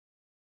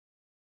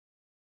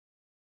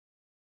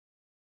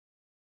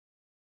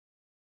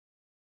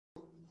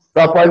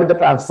properly the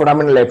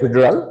transforaminal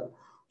epidural.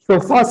 So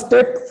first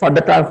step for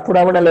the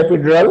transforaminal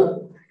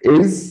epidural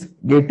is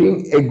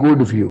getting a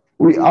good view.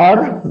 We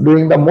are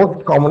doing the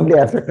most commonly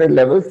affected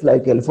levels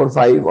like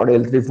L4-5 or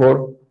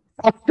L3-4.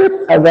 First step,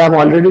 as I have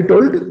already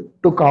told,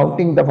 to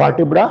counting the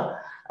vertebra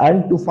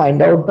and to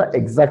find out the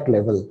exact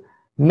level.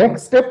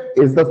 Next step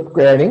is the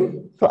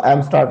squaring. So I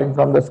am starting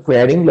from the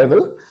squaring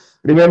level.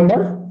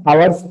 Remember,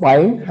 our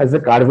spine has a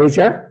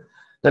curvature.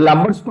 The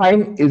lumbar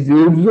spine is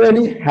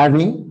usually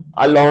having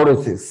a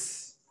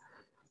lordosis.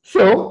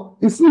 So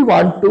if we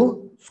want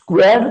to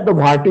square the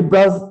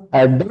vertebrae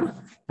at the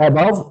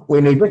above, we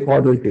need a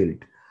caudal tilt.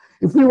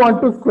 If we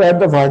want to square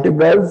the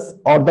vertebrae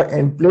or the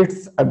end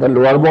plates at the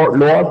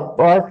lower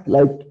part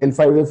like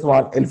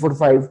L5S1,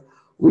 L45,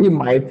 we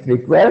might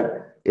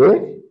require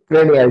a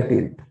cranial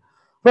tilt.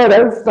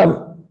 Whereas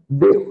the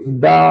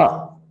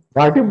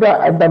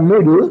vertebra at the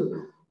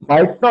middle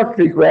might not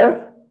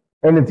require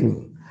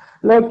anything.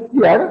 Like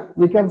here,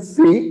 we can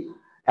see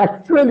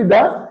actually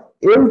the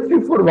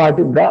L34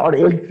 vertebra or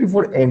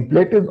L34 end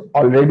plate is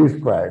already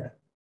squared.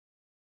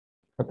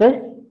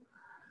 Okay?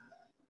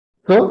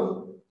 So,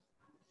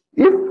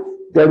 if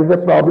there is a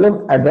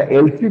problem at the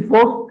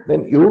L34,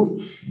 then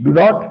you do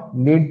not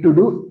need to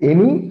do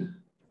any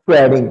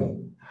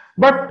squaring.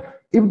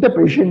 But if the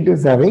patient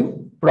is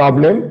having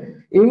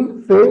problem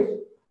in say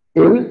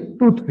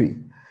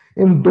L23,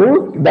 in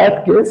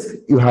that case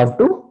you have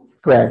to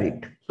square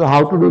it. So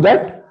how to do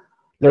that?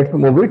 Let's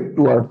move it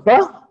towards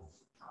the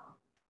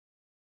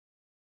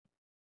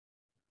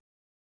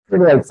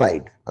cranial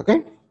side.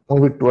 Okay,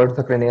 move it towards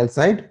the cranial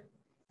side.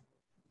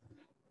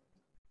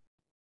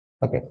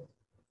 Okay.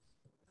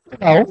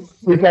 Now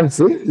we can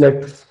see,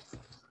 let's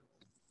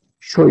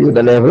show you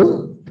the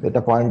level with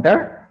a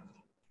pointer.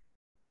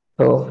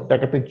 So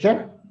take a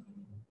picture.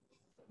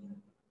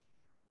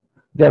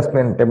 Just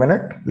wait a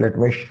minute. Let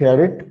me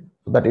share it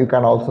so that you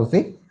can also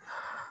see.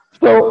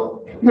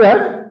 So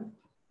here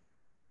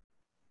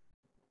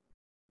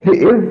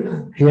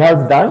he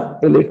has done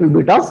a little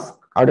bit of,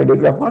 our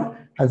radiographer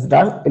has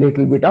done a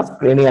little bit of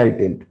cranial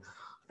tilt.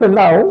 So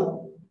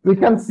now we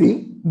can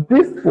see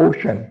this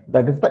portion,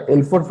 that is the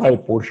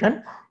L45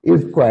 portion,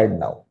 is squared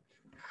now.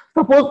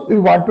 Suppose we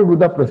want to do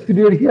the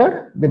procedure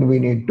here, then we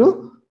need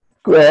to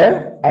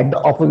square at the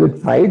opposite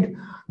side.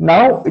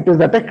 Now it is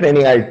at a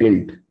cranial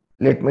tilt.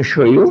 Let me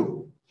show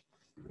you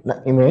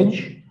the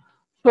image.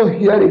 So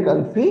here you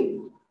can see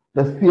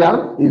the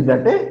CM is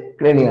at a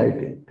cranial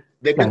tilt.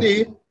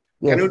 Debjyoti,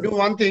 can you do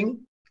one thing?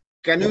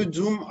 Can you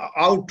zoom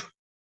out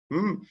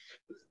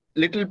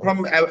little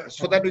from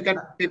so that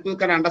people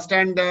can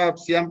understand the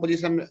CM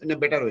position in a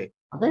better way?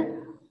 Okay.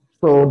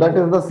 So that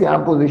is the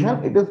CM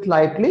position. It is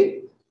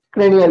slightly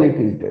cranially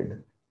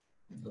tilted.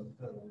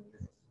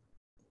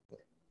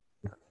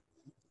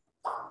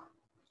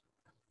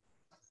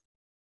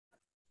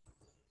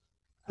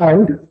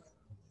 And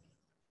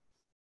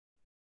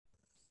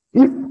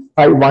if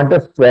I want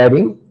a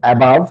squaring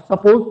above,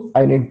 suppose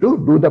I need to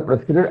do the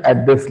procedure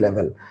at this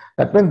level.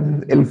 That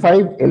means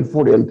L5, L4,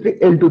 L3,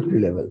 L2, 3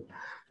 level.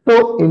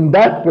 So in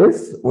that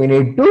case, we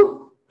need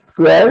to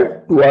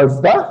square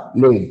towards the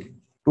leg,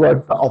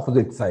 towards the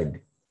opposite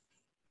side.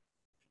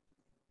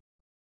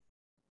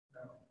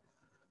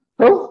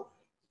 So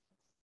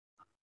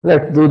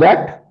let's do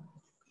that.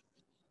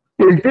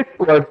 Tilt it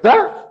towards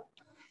the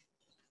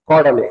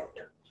caudalate.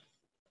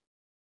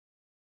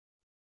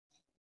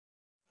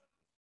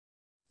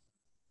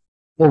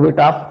 Move it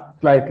up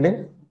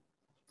slightly.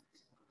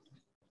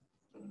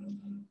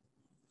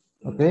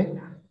 Okay.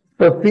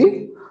 So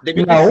see, the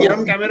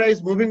CM camera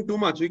is moving too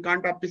much. We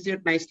can't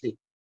appreciate nicely.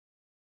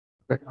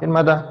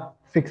 Mother,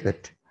 fix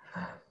it.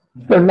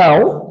 So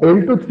now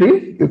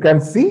L2-3, you can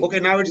see. Okay,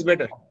 now it's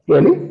better.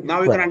 Really?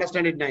 Now we can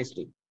understand it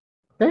nicely.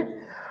 Okay.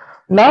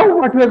 Now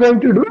what we are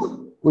going to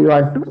do, we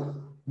want to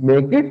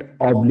make it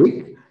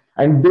oblique,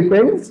 and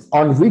depends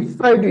on which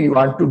side you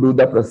want to do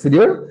the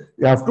procedure,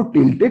 you have to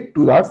tilt it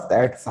towards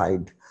that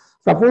side.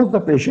 Suppose the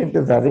patient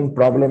is having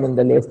problem in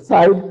the left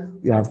side,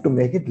 you have to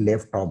make it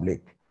left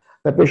oblique.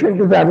 The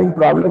patient is having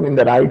problem in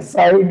the right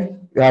side,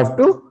 you have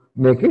to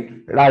make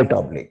it right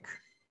oblique.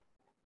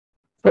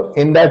 So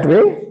in that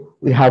way,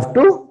 we have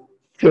to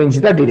change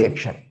the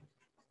direction.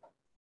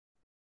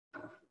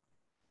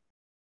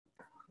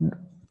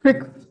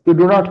 Fix, you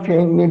do not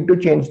need to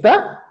change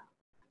the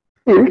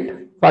tilt.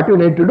 What you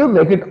need to do,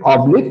 make it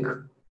oblique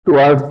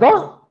towards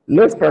the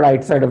left or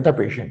right side of the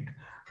patient.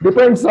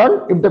 Depends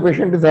on if the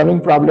patient is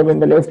having problem in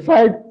the left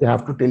side, you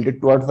have to tilt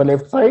it towards the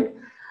left side.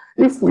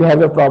 If we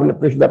have a problem,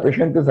 the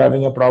patient is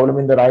having a problem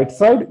in the right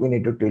side, we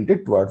need to tilt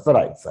it towards the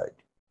right side.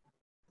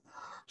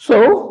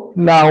 So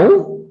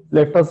now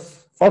let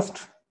us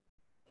first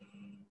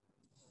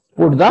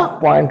put the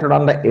pointer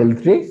on the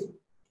L3.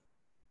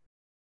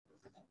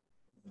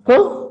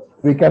 So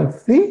we can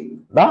see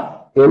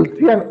the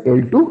L3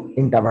 and L2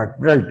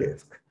 intervertebral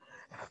disc.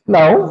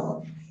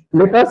 Now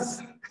let us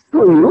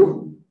show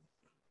you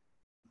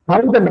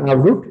how the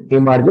nerve root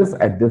emerges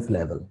at this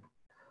level.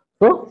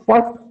 So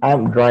first I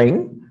am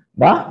drawing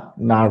the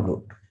nerve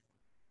root.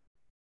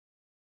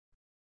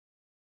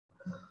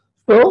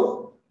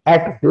 So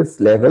at this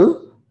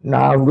level,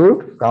 nerve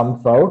root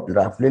comes out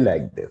roughly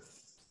like this.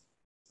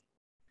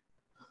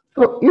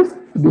 So if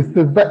this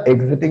is the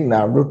exiting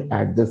nerve root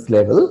at this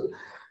level,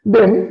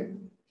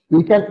 then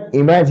we can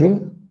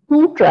imagine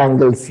two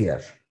triangles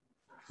here.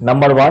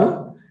 Number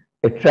one,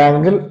 a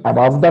triangle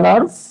above the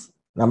nerves.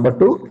 Number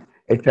two,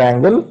 a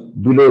triangle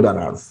below the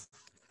nerves.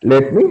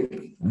 Let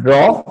me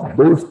draw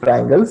those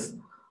triangles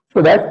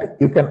so that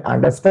you can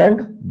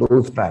understand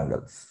those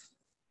triangles.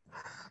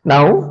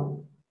 Now,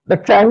 the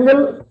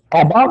triangle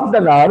above the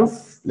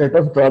nerves, let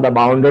us draw the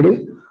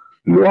boundary,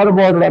 lower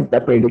border of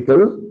the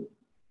pedicle.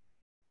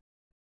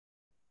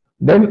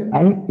 Then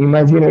an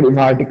imaginary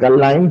vertical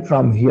line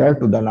from here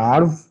to the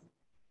nerve.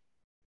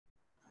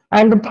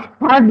 And the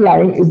third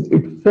line is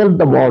itself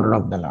the border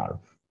of the nerve.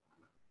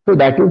 So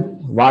that is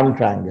one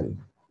triangle.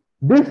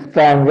 This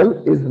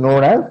triangle is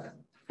known as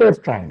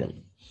safe triangle.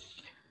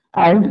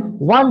 And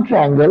one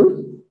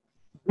triangle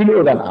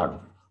below the nerve.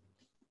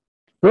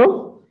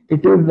 So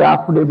it is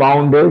roughly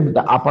bounded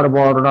the upper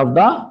border of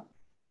the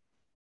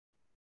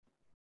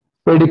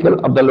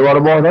pedicle of the lower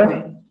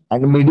border,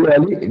 and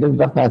medially it is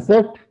the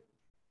facet,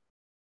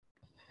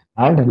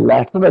 and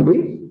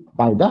laterally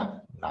by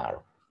the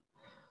nerve.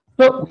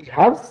 So we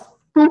have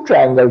two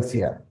triangles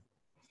here.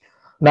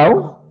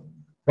 Now,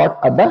 what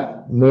are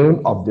the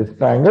name of these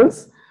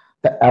triangles?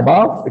 The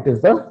above, it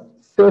is the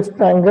safe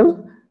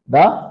triangle.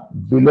 The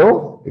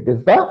below, it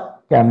is the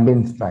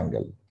Camden's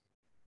triangle.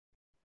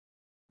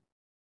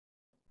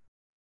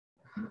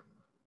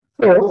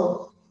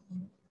 So,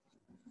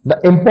 the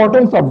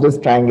importance of these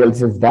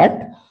triangles is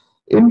that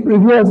in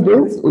previous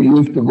days, we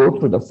used to go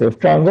through the safe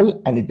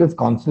triangle, and it is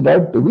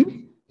considered to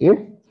be a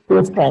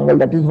safe triangle.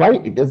 That is why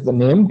it is the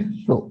named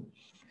so.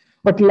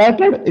 But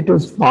later it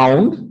is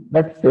found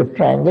that safe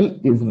triangle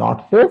is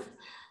not safe.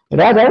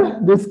 Rather,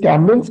 this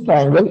Camden's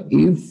triangle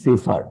is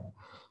safer.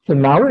 So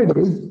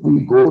nowadays we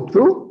go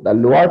through the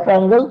lower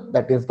triangle,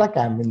 that is the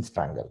Camden's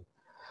triangle.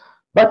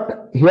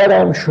 But here I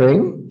am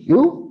showing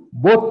you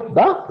both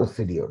the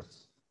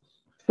procedures.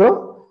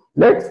 So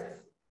let's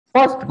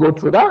first go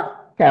through the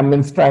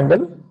Camden's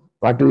triangle.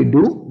 What we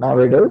do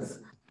nowadays?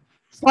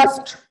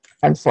 First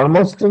and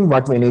foremost thing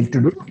what we need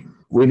to do,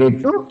 we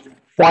need to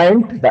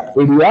point the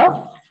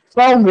area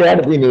from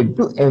where we need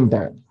to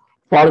enter.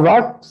 For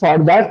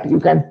that you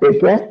can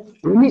take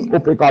any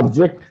opaque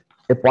object,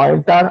 a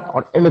pointer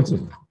or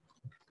anything.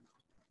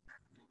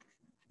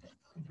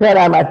 Here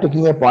I am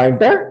taking a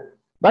pointer,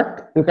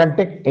 but you can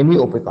take any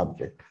opaque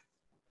object.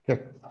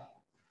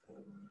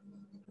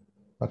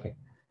 Okay.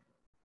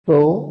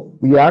 So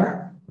we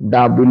are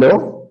down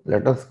below.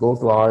 Let us go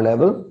to our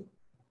level.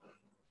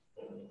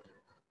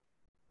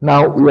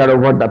 Now we are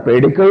over the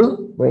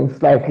pedicle, going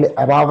slightly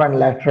above and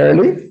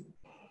laterally.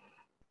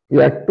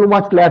 We are too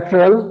much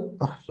lateral.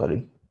 Oh,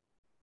 sorry.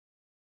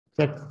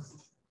 Check.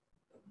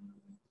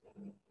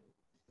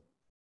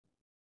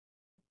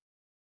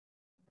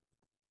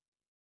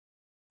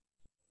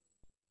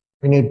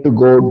 We need to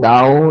go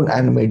down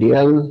and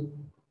medial.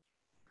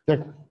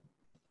 Check.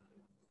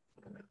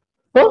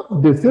 So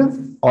this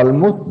is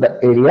almost the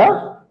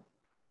area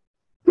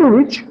to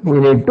which we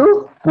need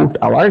to put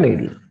our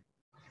needle.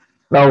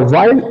 Now,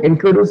 while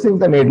introducing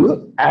the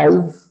needle,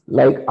 as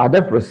like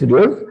other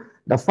procedures,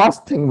 the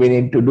first thing we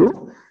need to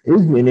do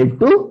is we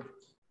need to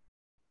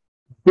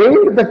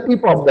bend the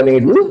tip of the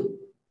needle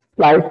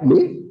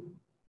slightly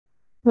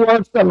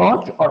towards the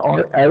notch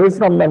or away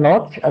from the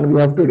notch, and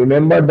we have to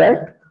remember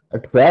that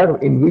at where,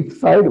 in which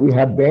side we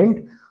have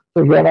bent.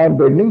 So here I am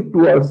bending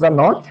towards the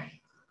notch.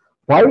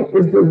 Why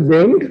is this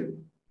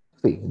bend?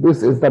 See,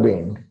 this is the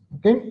bend.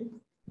 Okay,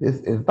 this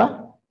is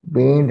the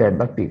bend at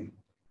the tip.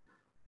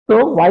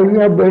 So why we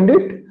have bent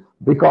it?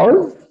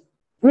 Because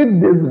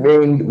with this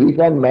bend we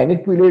can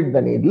manipulate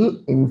the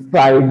needle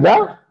inside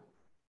the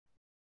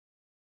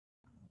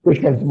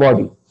patient's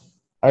body.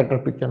 I got a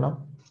picture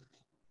now.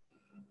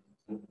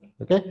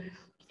 Okay,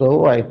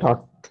 so I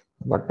thought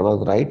what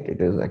was right. It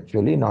is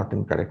actually not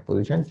in correct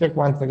position. Check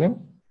once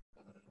again.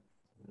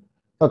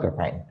 Okay,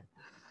 fine.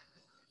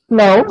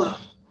 Now,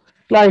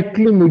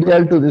 slightly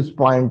medial to this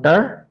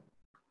pointer,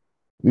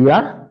 we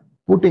are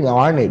putting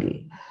our needle.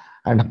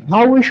 And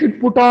how we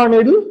should put our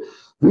needle?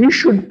 We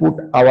should put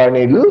our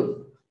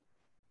needle.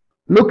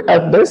 Look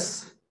at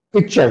this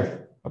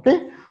picture.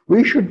 Okay,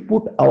 we should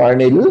put our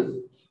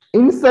needle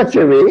in such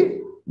a way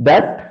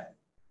that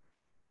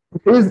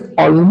it is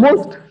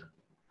almost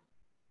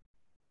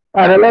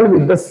parallel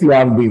with the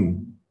CR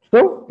beam.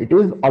 So it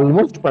is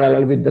almost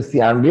parallel with the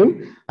CR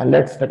beam, and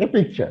let's take a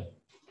picture.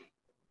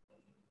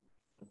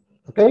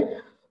 Okay,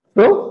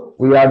 so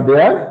we are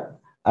there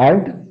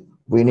and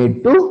we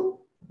need to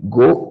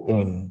go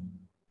in.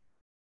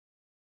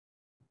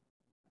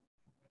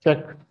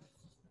 Check.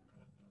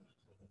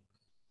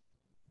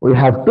 We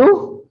have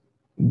to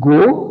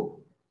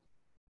go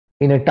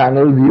in a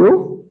tunnel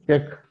view.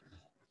 Check.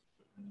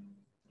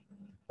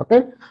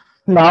 Okay.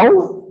 Now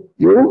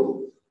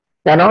you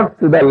cannot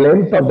see the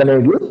length of the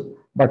needle,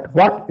 but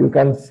what you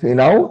can see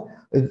now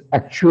is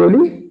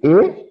actually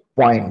a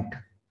point.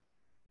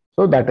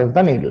 So that is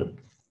the needle.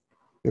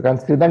 You can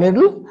see the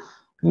needle.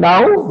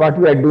 Now what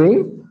we are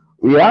doing,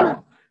 we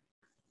are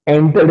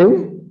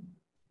entering,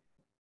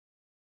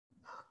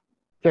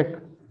 check.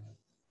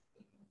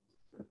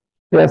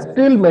 We are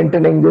still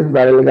maintaining this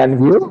barrel gun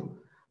view,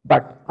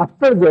 but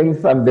after going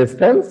some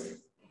distance,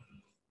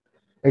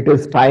 it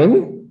is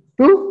time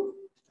to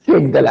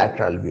check the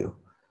lateral view.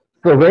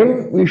 So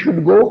when we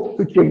should go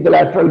to check the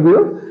lateral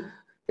view,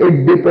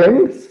 it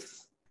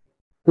depends,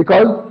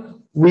 because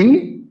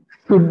we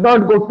should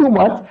not go too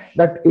much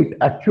that it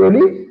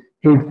actually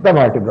hits the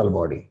vertebral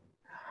body.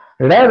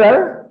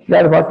 Rather,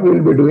 here what we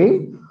will be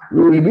doing,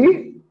 we will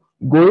be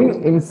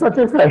going in such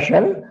a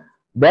fashion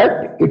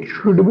that it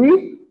should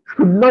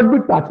not be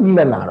touching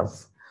the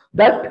nerves.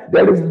 That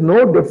there is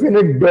no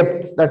definite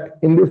depth that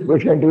in this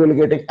patient you will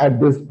get it at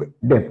this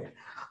depth,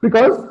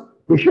 because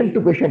patient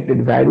to patient it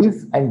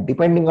varies, and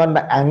depending on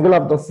the angle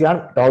of the scion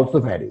it also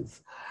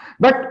varies.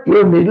 But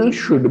your needle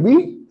should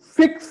be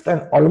fixed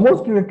and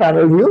almost in a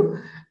tunnel view,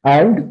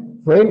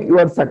 and when you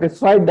are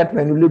satisfied that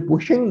when you will be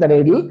pushing the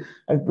needle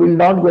and will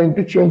not going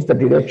to change the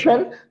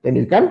direction, then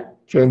you can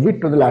change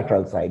it to the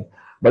lateral side.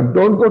 But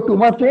don't go too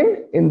much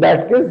in. In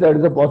that case, there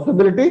is a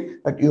possibility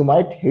that you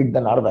might hit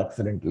the nerve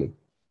accidentally.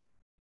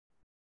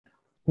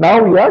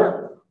 Now we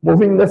are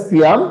moving the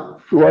scion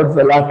towards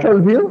the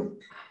lateral view.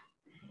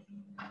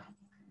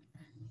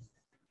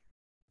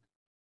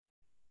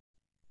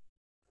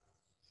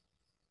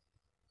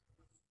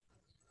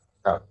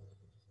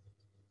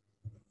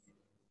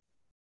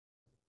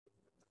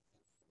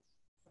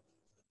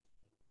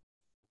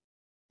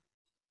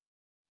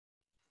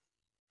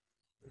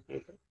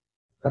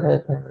 So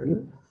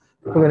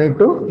we need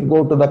to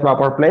go to the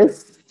proper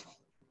place.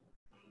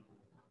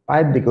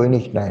 পায়ের দিকে ওই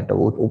নিচ না, এটা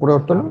উপরে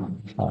উঠতো না,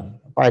 হ্যাঁ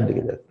পায়ের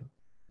দিকে যাচ্ছে,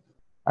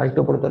 আরেকটু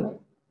উপরে তোলে।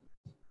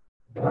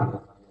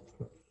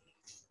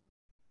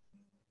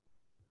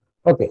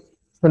 Okay,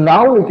 so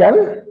now we can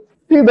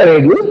see the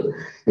radius.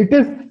 It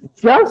is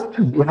just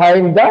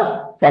behind the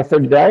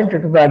facet joint.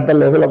 It is at the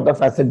level of the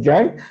facet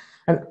joint,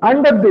 and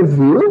under this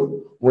view,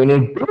 we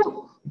need to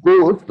go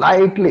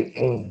slightly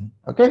in.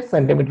 Okay,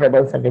 centimeter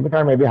by centimeter,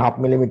 maybe half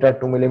millimeter,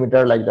 2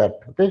 millimeter, like that.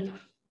 Okay,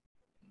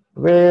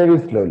 very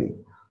slowly.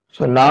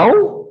 So now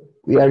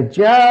we are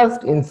just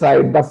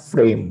inside the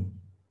frame.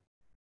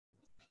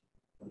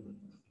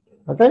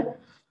 Okay,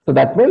 so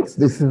that means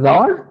this is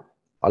our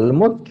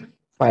almost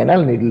final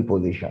needle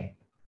position.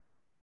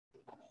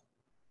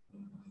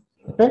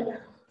 Okay,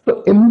 so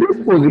in this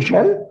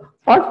position,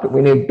 first we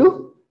need to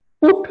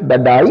put the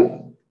die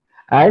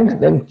and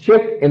then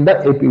check in the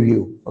AP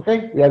view. Okay,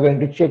 we are going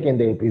to check in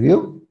the AP view.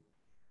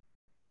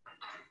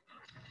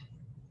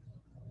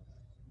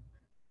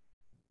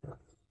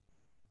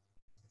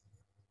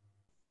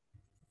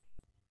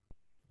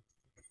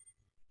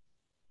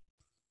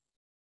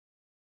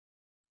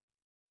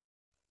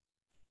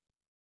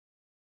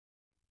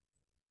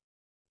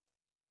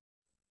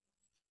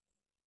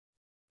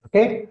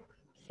 Okay,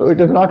 so it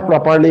is not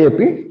properly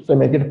AP, so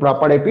make it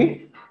proper AP.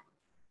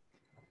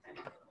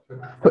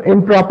 So in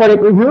proper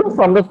AP view,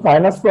 from the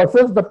spinous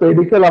process, the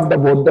pedicle of the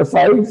both the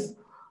sides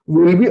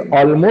will be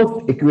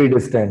almost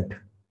equidistant.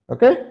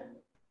 Okay.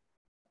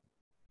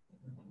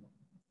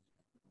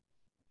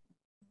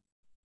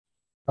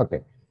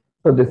 Okay,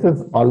 so this is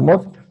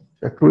almost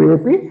a true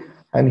AP,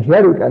 and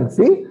here you can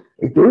see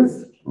it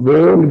is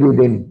well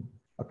within.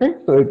 Okay,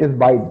 so it is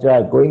by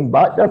going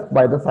by just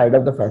by the side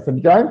of the facet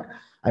joint,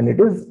 and it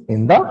is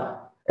in the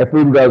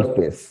epidural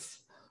space.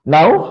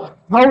 Now,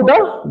 how the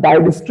die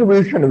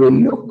distribution will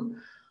look?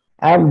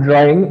 I am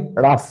drawing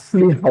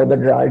roughly how the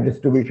die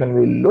distribution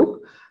will look,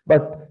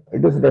 but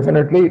it is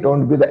definitely, it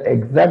won't be the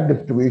exact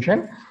distribution.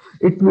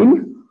 It will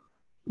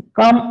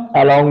come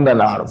along the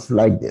nerve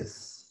like this,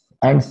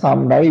 and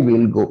some die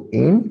will go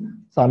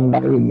in, some die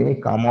may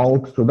come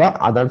out to the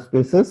other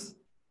spaces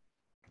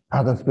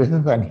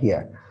and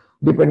here,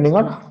 depending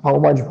on how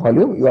much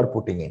volume you are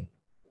putting in.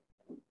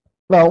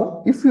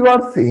 Now, if you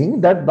are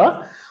seeing that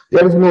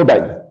there is no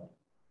die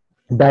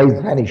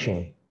is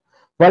vanishing,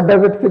 what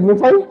does it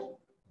signify?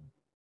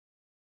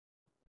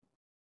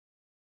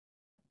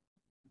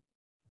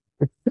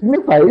 It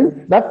signifies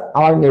that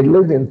our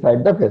needle is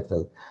inside the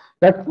vessel.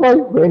 That's why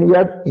when we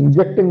are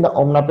injecting the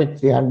Omnapec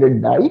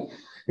 300 dye,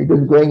 it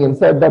is going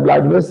inside the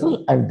blood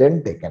vessel and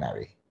then taken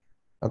away.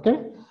 Okay,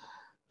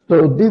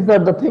 so these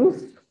are the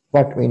things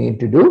what we need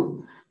to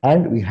do,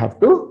 and we have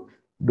to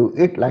do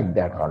it like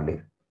that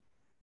only.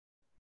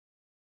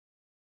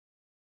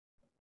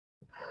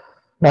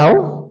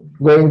 Now,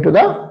 going to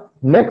the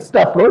next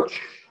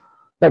approach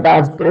that I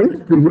have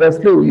told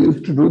previously, we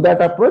used to do that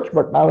approach,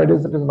 but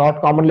nowadays it is not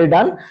commonly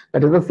done.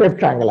 That is the safe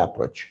triangle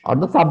approach or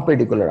the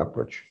subpedicular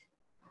approach.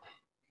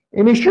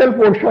 Initial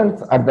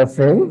portions are the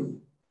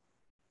same.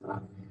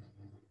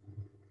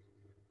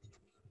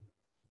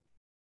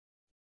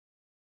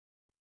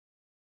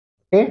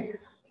 Okay,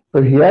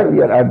 so here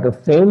we are at the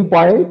same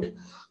point.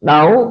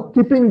 Now,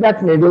 keeping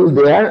that needle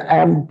there, I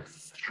am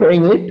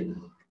showing it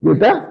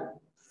with a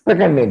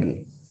second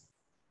needle.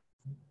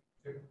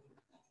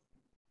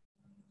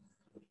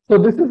 So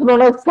this is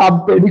known as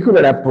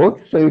subpedicular approach.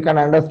 So you can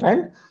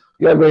understand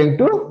you are going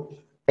to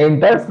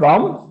enter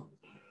from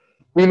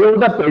below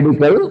the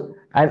pedicle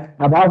and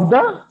above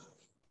the,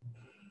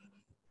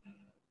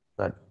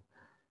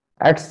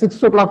 at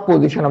 6 o'clock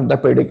position of the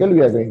pedicle,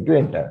 we are going to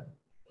enter.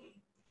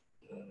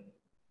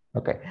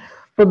 Okay.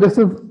 So this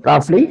is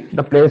roughly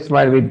the place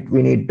where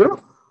we need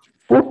to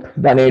put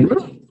the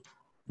needle.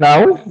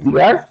 Now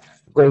we are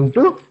going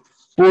to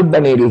put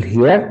the needle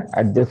here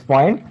at this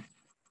point.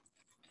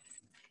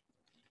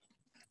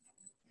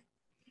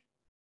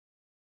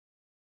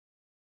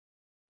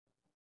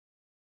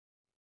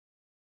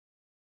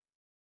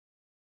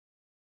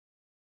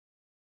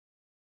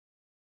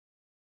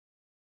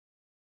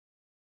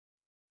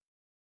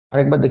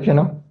 एक बार देखिए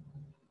ना.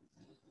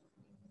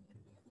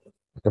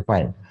 Okay,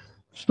 fine.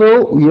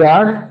 So we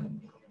are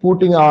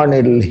putting our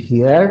needle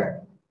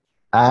here,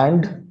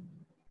 and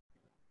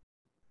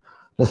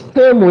the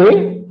same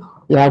way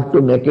we have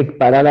to make it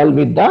parallel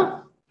with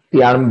the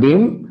C-arm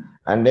beam,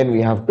 and then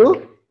we have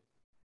to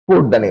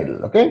put the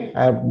needle. Okay,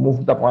 I have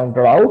moved the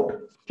pointer out.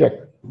 Check.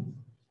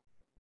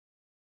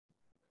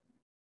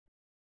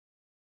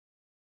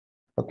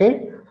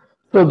 Okay,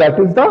 so that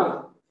is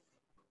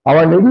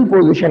our needle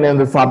position in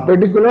the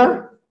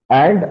subpedicular,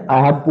 and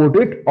I have put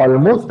it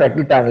almost at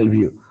the tunnel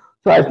view.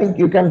 So I think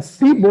you can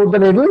see both the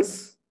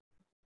needles.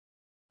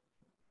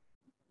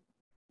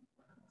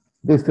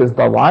 This is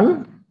the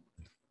one.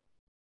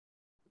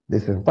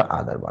 This is the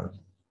other one.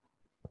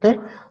 Okay,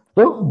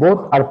 so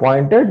both are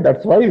pointed.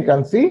 That's why you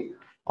can see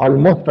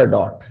almost a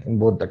dot in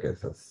both the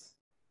cases.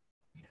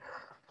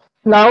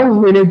 Now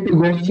we need to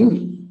go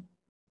in,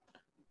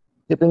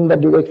 keeping the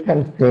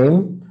direction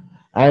same,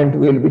 and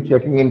we will be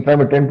checking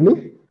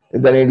intermittently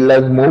if the needle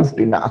has moved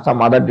in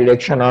some other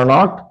direction or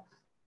not.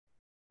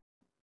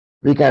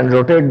 We can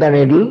rotate the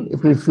needle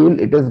if we feel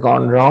it has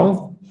gone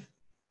wrong.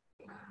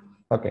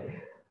 Okay,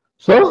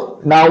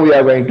 so now we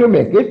are going to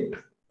make it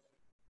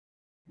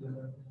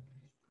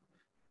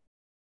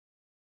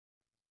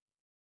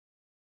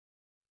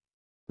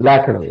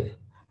lateral.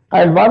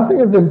 And one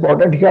thing is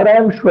important here, I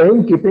am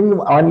showing keeping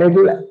one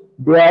needle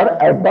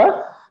there at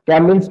the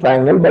Camlin's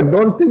triangle, but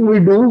don't think we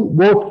do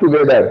both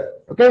together.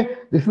 Okay,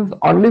 this is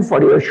only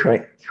for your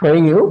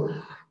showing you,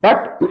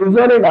 but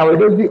usually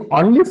nowadays we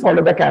only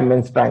follow the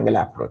Camlin's triangle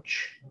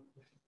approach.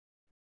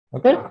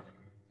 Okay,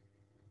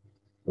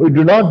 we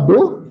do not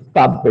do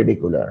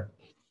subpedicular.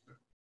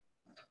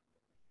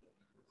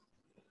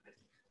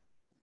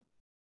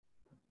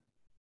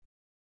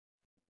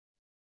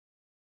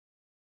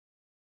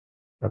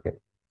 Okay,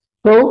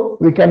 so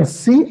we can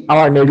see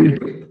our needle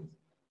tip.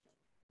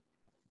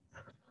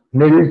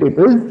 Needle tip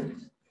is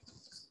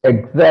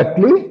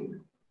exactly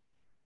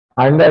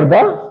under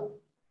the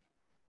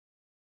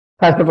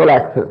fascicle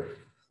axis.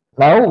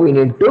 Now we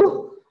need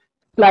to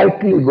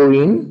slightly go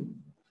in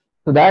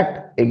so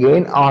that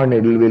again our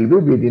needle will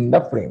be within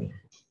the frame.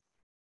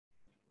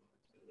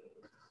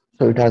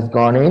 So it has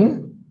gone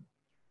in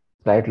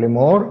slightly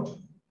more.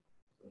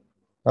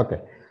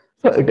 Okay,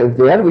 so it is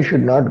there. We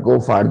should not go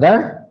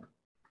further.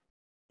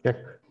 Check.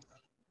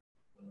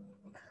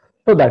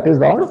 So that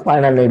is our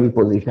final needle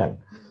position.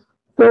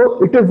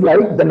 So it is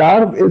like the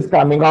nerve is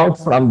coming out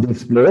from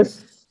this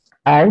place,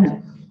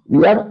 and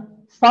we are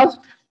first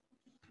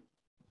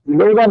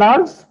below the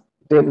nerve,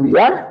 then we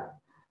are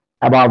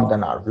above the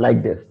nerve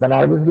like this. The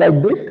nerve is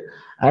like this,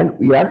 and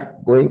we are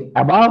going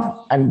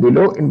above and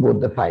below in both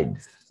the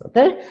sides.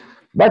 Okay,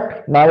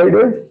 but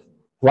nowadays,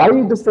 why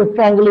the safe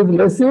triangle is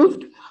less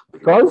used?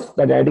 Because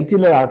the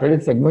radicular artery,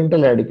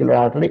 segmental radicular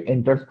artery,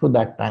 enters through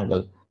that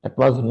triangle. That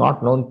was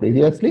not known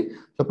previously.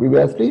 So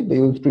previously they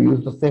used to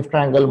use the safe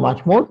triangle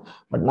much more,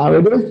 but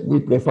nowadays we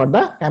prefer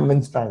the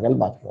Camlin's triangle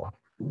much more.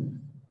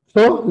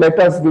 So let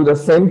us do the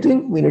same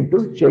thing. We need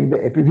to check the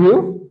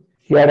epiview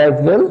here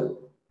as well.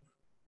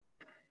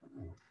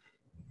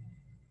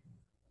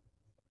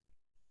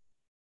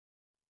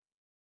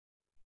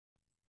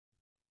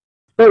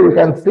 So you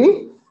can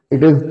see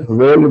it is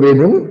well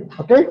within.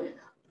 Okay,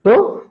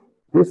 so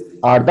these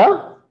are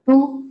the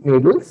two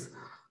needles.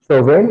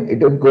 So when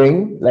it is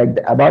going like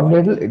the above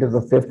needle, it is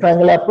the safe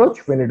triangle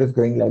approach. When it is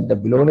going like the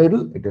below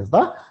needle, it is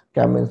the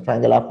Camlin's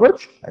triangle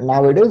approach. And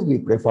nowadays we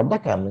prefer the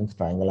Camlin's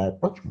triangle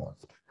approach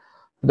most.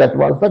 That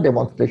was the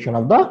demonstration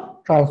of the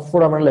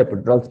transforaminal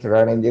epidural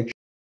steroid injection.